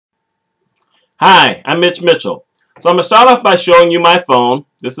Hi, I'm Mitch Mitchell. So I'm going to start off by showing you my phone.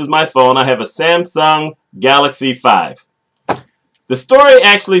 This is my phone. I have a Samsung Galaxy 5. The story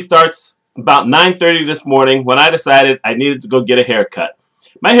actually starts about 9:30 this morning when I decided I needed to go get a haircut.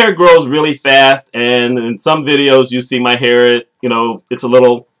 My hair grows really fast, and in some videos you see my hair, it's a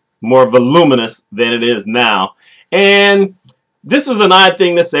little more voluminous than it is now. And this is an odd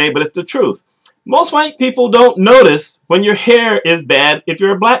thing to say, but it's the truth. Most white people don't notice when your hair is bad if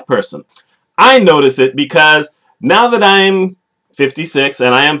you're a black person. I notice it because now that I'm 56,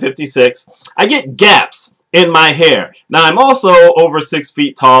 and I am 56, I get gaps in my hair. Now, I'm also over 6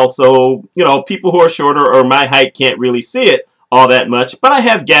 feet tall, so, people who are shorter or my height can't really see it all that much, but I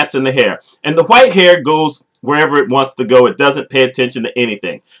have gaps in the hair. And the white hair goes wherever it wants to go. It doesn't pay attention to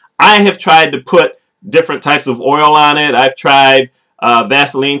anything. I have tried to put different types of oil on it. I've tried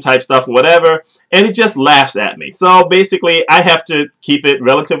Vaseline type stuff, whatever, and it just laughs at me. So basically, I have to keep it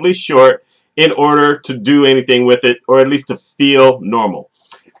relatively short in order to do anything with it, or at least to feel normal.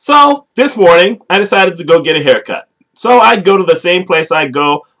 So this morning, I decided to go get a haircut. So I go to the same place I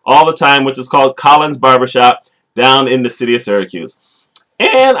go all the time, which is called Collins Barbershop down in the city of Syracuse.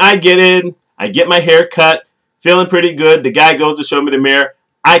 And I get in, I get my hair cut, feeling pretty good. The guy goes to show me the mirror.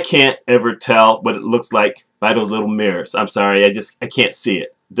 I can't ever tell what it looks like by those little mirrors. I'm sorry, I can't see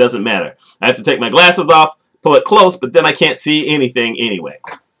it. It doesn't matter. I have to take my glasses off, pull it close, but then I can't see anything anyway.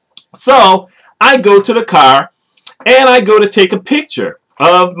 So I go to the car and I go to take a picture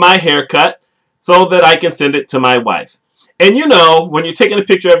of my haircut so that I can send it to my wife. And when you're taking a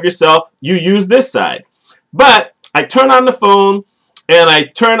picture of yourself, you use this side. But I turn on the phone and I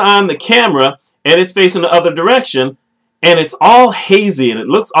turn on the camera and it's facing the other direction and it's all hazy and it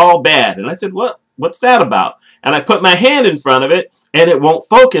looks all bad. And I said, what's that about? And I put my hand in front of it and it won't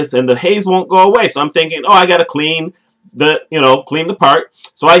focus and the haze won't go away. So I'm thinking, oh, I got to clean the part.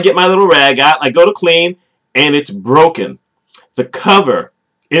 So I get my little rag out, I go to clean, and it's broken. The cover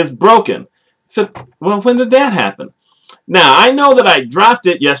is broken. I said, well, when did that happen? Now, I know that I dropped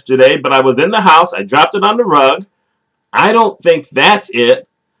it yesterday, but I was in the house, I dropped it on the rug. I don't think that's it,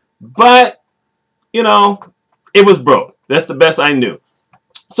 but, it was broke. That's the best I knew.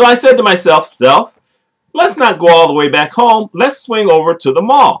 So I said to myself, let's not go all the way back home. Let's swing over to the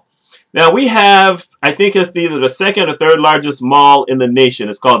mall. Now, we have, I think it's either the second or third largest mall in the nation.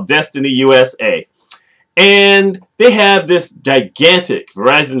 It's called Destiny USA. And they have this gigantic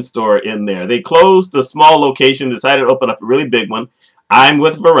Verizon store in there. They closed the small location, decided to open up a really big one. I'm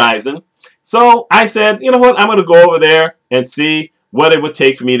with Verizon. So I said, you know what, I'm going to go over there and see what it would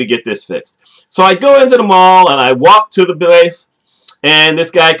take for me to get this fixed. So I go into the mall and I walk to the place. And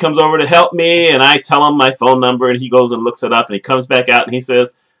this guy comes over to help me. And I tell him my phone number. And he goes and looks it up. And he comes back out and he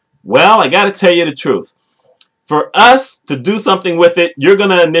says, well, I got to tell you the truth. For us to do something with it, you're going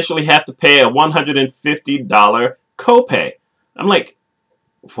to initially have to pay a $150 copay. I'm like,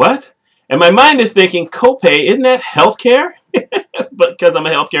 what? And my mind is thinking, copay, isn't that healthcare? But because I'm a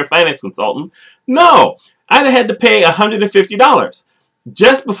healthcare finance consultant, no. I'd have had to pay $150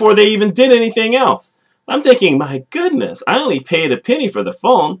 just before they even did anything else. I'm thinking, my goodness, I only paid a penny for the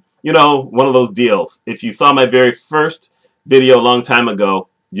phone. One of those deals. If you saw my very first video a long time ago,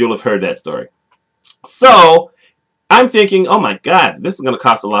 you'll have heard that story. So I'm thinking, oh my God, this is going to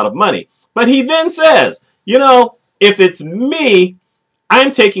cost a lot of money. But he then says, if it's me,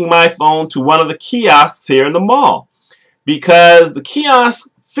 I'm taking my phone to one of the kiosks here in the mall. Because the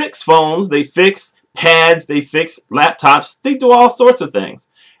kiosks fix phones, they fix pads, they fix laptops, they do all sorts of things.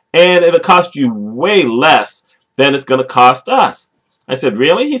 And it'll cost you way less than it's going to cost us. I said,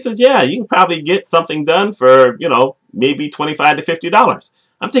 really? He says, yeah, you can probably get something done for, maybe $25 to $50.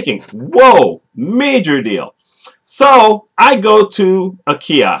 I'm thinking, whoa, major deal. So I go to a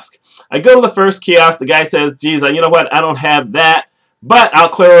kiosk. I go to the first kiosk. The guy says, geez, you know what? I don't have that, but I'll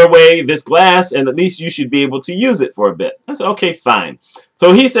clear away this glass and at least you should be able to use it for a bit. I said, okay, fine.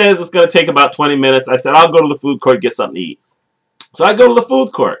 So he says it's going to take about 20 minutes. I said, I'll go to the food court, get something to eat. So I go to the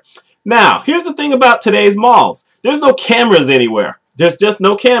food court. Now, here's the thing about today's malls. There's no cameras anywhere. There's just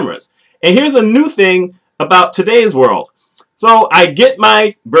no cameras. And here's a new thing about today's world. So I get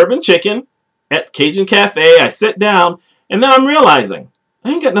my bourbon chicken at Cajun Cafe. I sit down, and now I'm realizing I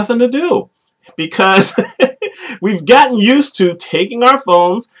ain't got nothing to do because we've gotten used to taking our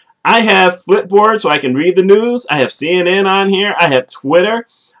phones. I have Flipboard so I can read the news. I have CNN on here. I have Twitter.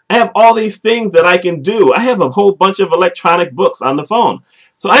 I have all these things that I can do. I have a whole bunch of electronic books on the phone.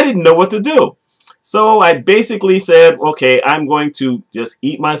 So I didn't know what to do. So I basically said, okay, I'm going to just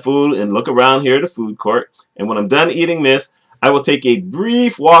eat my food and look around here at the food court. And when I'm done eating this, I will take a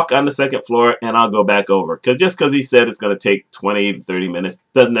brief walk on the second floor and I'll go back over. Just because he said it's going to take 20 to 30 minutes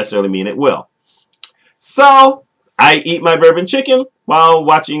doesn't necessarily mean it will. So I eat my bourbon chicken while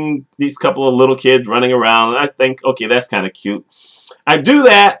watching these couple of little kids running around. And I think, okay, that's kind of cute. I do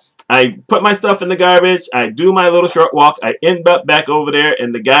that. I put my stuff in the garbage. I do my little short walk. I end up back over there,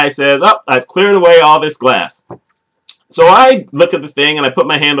 and the guy says, oh, I've cleared away all this glass. So I look at the thing, and I put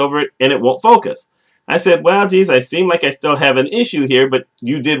my hand over it, and it won't focus. I said, well, geez, I seem like I still have an issue here, but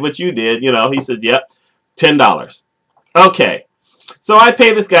you did what you did. You know, he said, yep, $10. Okay. So I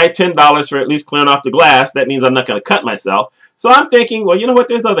pay this guy $10 for at least clearing off the glass. That means I'm not going to cut myself. So I'm thinking, well, you know what?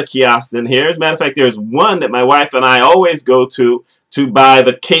 There's other kiosks in here. As a matter of fact, there's one that my wife and I always go to buy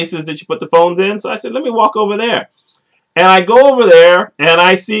the cases that you put the phones in. So I said, let me walk over there. And I go over there, and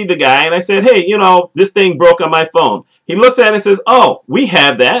I see the guy, and I said, hey, you know, this thing broke on my phone. He looks at it and says, oh, we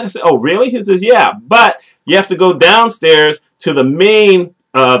have that. I said, oh, really? He says, yeah, but you have to go downstairs to the main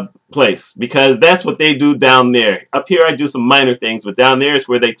place, because that's what they do down there. Up here I do some minor things, but down there is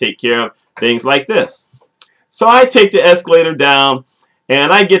where they take care of things like this. So I take the escalator down,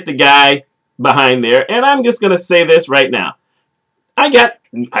 and I get the guy behind there, and I'm just going to say this right now. I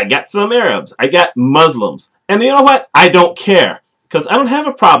got some Arabs. I got Muslims. And you know what? I don't care, because I don't have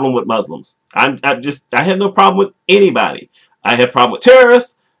a problem with Muslims. I have no problem with anybody. I have a problem with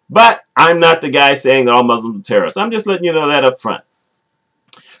terrorists, but I'm not the guy saying that all Muslims are terrorists. I'm just letting you know that up front.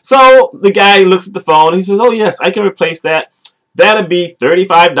 So the guy looks at the phone. He says, oh, yes, I can replace that. That'd be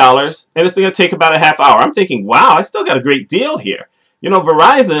 $35, and it's going to take about a half hour. I'm thinking, wow, I still got a great deal here. You know,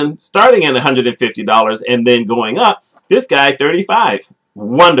 Verizon starting at $150 and then going up. This guy, $35.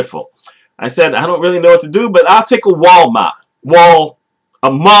 Wonderful. I said, I don't really know what to do, but I'll take a mall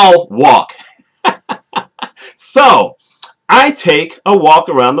walk. So I take a walk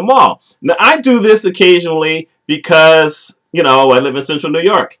around the mall. Now, I do this occasionally because, you know, I live in central New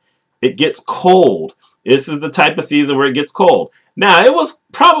York. It gets cold. This is the type of season where it gets cold. Now, it was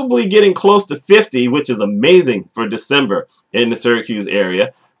probably getting close to 50, which is amazing for December in the Syracuse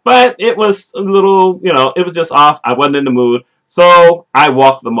area. But it was a little, you know, it was just off. I wasn't in the mood. So I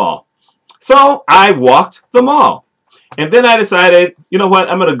walked the mall. So I walked the mall. And then I decided, you know what,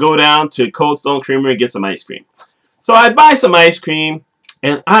 I'm going to go down to Cold Stone Creamery and get some ice cream. So I buy some ice cream,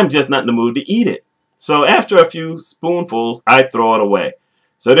 and I'm just not in the mood to eat it. So after a few spoonfuls, I throw it away.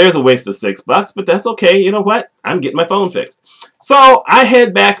 So there's a waste of $6, but that's okay. You know what? I'm getting my phone fixed. So I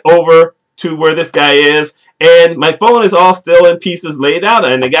head back over to where this guy is, and my phone is all still in pieces laid out.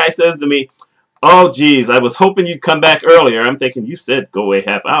 And the guy says to me, oh, geez, I was hoping you'd come back earlier. I'm thinking, you said go away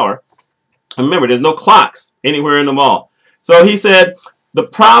half hour. And remember, there's no clocks anywhere in the mall. So he said, the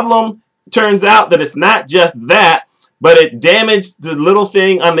problem turns out that it's not just that, but it damaged the little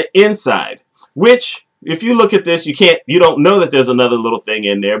thing on the inside, which, if you look at this, you don't know that there's another little thing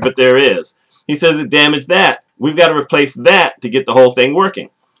in there, but there is. He says it damaged that. We've got to replace that to get the whole thing working.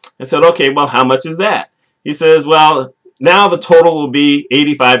 I said, okay, well, how much is that? He says, well, now the total will be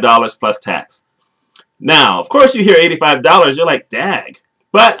 $85 plus tax. Now, of course, you hear $85, you're like, dag.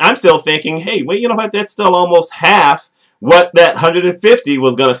 But I'm still thinking, hey, well, you know what? That's still almost half what that $150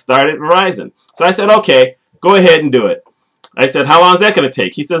 was going to start at Verizon. So I said, okay, go ahead and do it. I said, how long is that going to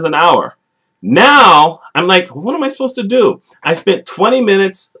take? He says an hour. Now, I'm like, what am I supposed to do? I spent 20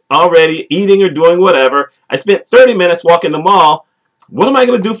 minutes already eating or doing whatever. I spent 30 minutes walking the mall. What am I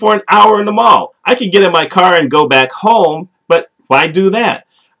going to do for an hour in the mall? I could get in my car and go back home, but why do that?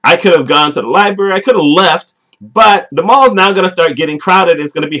 I could have gone to the library. I could have left, but the mall is now going to start getting crowded.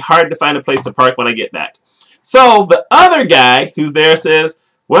 It's going to be hard to find a place to park when I get back. So the other guy who's there says,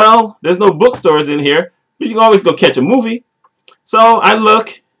 well, there's no bookstores in here, but you can always go catch a movie. So I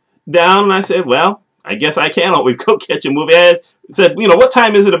look down and I said, well, I guess I can always go catch a movie. I said, you know, what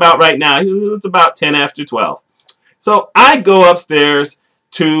time is it about right now? He says, it's about 10 after 12. So I go upstairs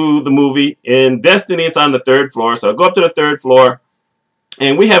to the movie. In Destiny, it's on the 3rd floor. So I go up to the 3rd floor,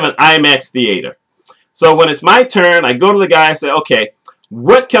 and we have an IMAX theater. So when it's my turn, I go to the guy and say, okay,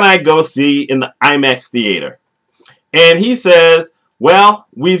 what can I go see in the IMAX theater? And he says, well,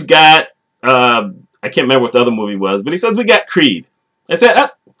 we've got, I can't remember what the other movie was, but he says, we got Creed. I said,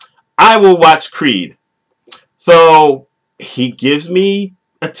 I will watch Creed. So he gives me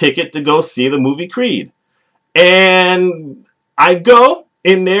a ticket to go see the movie Creed. And I go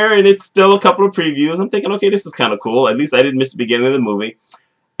in there, and it's still a couple of previews. I'm thinking, okay, this is kind of cool. At least I didn't miss the beginning of the movie.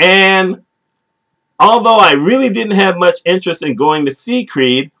 And although I really didn't have much interest in going to see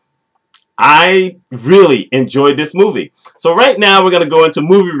Creed, I really enjoyed this movie. So right now we're going to go into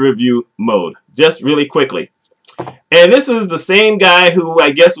movie review mode, just really quickly. And this is the same guy who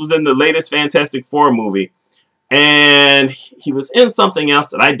I guess was in the latest Fantastic Four movie. And he was in something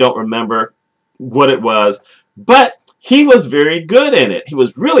else that I don't remember what it was. But He was very good in it. He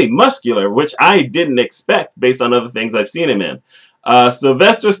was really muscular, which I didn't expect based on other things I've seen him in.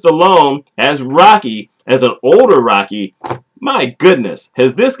 Sylvester Stallone as Rocky, as an older Rocky. My goodness,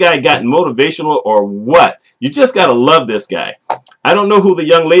 has this guy gotten motivational or what? You just got to love this guy. I don't know who the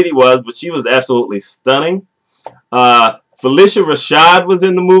young lady was, but she was absolutely stunning. Felicia Rashad was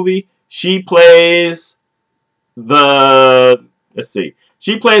in the movie. She plays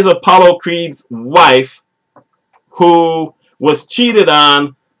she plays Apollo Creed's wife, who was cheated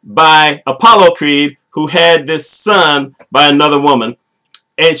on by Apollo Creed, who had this son by another woman.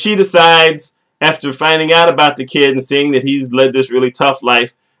 And she decides, after finding out about the kid and seeing that he's led this really tough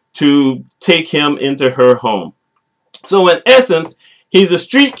life, to take him into her home. So in essence, he's a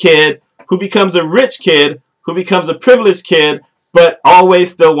street kid who becomes a rich kid, who becomes a privileged kid, but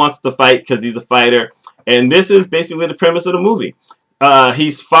always still wants to fight because he's a fighter. And this is basically the premise of the movie.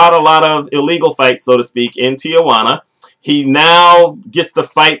 He's fought a lot of illegal fights, so to speak, in Tijuana. He now gets to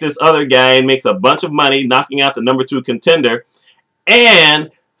fight this other guy and makes a bunch of money, knocking out the #2 contender. And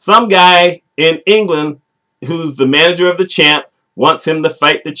some guy in England, who's the manager of the champ, wants him to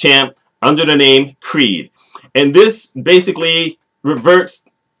fight the champ under the name Creed. And this basically reverts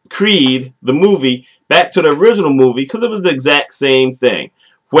Creed, the movie, back to the original movie, because it was the exact same thing,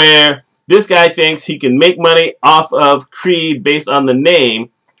 where this guy thinks he can make money off of Creed based on the name,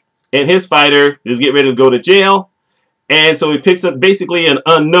 and his fighter is getting ready to go to jail. And so he picks up basically an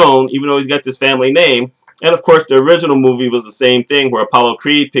unknown, even though he's got this family name. And of course, the original movie was the same thing, where Apollo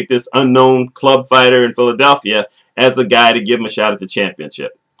Creed picked this unknown club fighter in Philadelphia as a guy to give him a shot at the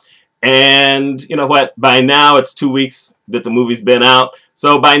championship. And you know what? By now, it's 2 weeks that the movie's been out.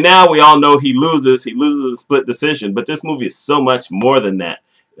 So by now, we all know he loses. He loses a split decision. But this movie is so much more than that.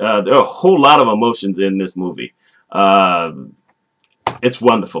 There are a whole lot of emotions in this movie. It's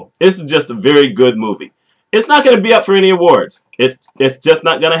wonderful. This is just a very good movie. It's not going to be up for any awards. It's just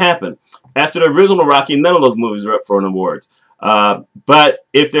not going to happen. After the original Rocky, none of those movies are up for an awards. But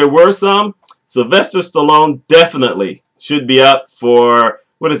if there were some, Sylvester Stallone definitely should be up for,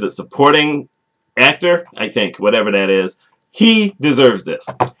 what is it, supporting actor? I think, whatever that is. He deserves this.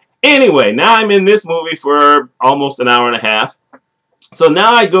 Anyway, now I'm in this movie for almost an hour and a half. So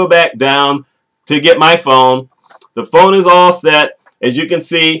now I go back down to get my phone. The phone is all set. As you can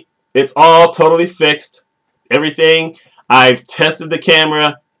see, it's all totally fixed. Everything. I've tested the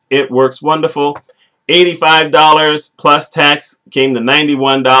camera. It works wonderful. $85 plus tax came to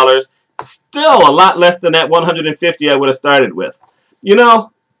 $91. Still a lot less than that $150 I would have started with. You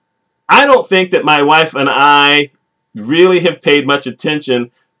know, I don't think that my wife and I really have paid much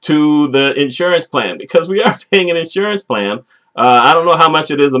attention to the insurance plan, because we are paying an insurance plan. I don't know how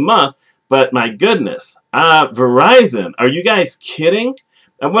much it is a month, but my goodness. Verizon, are you guys kidding?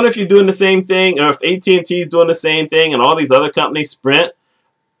 I wonder if you're doing the same thing, or if AT&T is doing the same thing, and all these other companies, Sprint.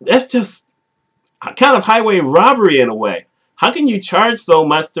 That's just kind of highway robbery in a way. How can you charge so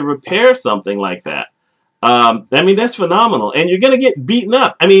much to repair something like that? I mean, that's phenomenal. And you're going to get beaten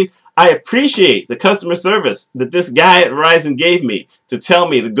up. I mean, I appreciate the customer service that this guy at Verizon gave me to tell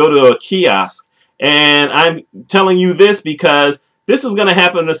me to go to a kiosk. And I'm telling you this because this is going to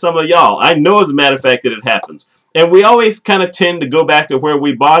happen to some of y'all. I know, as a matter of fact, that it happens. And we always kind of tend to go back to where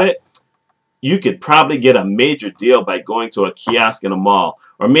we bought it. You could probably get a major deal by going to a kiosk in a mall,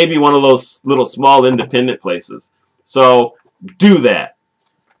 or maybe one of those little small independent places. So do that.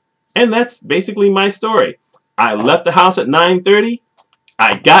 And that's basically my story. I left the house at 9:30.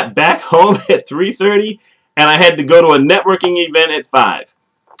 I got back home at 3:30, and I had to go to a networking event at 5.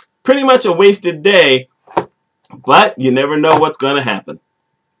 Pretty much a wasted day, but you never know what's going to happen.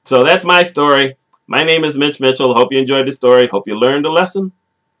 So that's my story. My name is Mitch Mitchell. Hope you enjoyed the story. Hope you learned a lesson.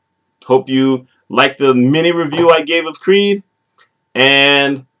 Hope you liked the mini review I gave of Creed.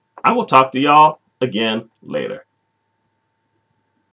 And I will talk to y'all again later.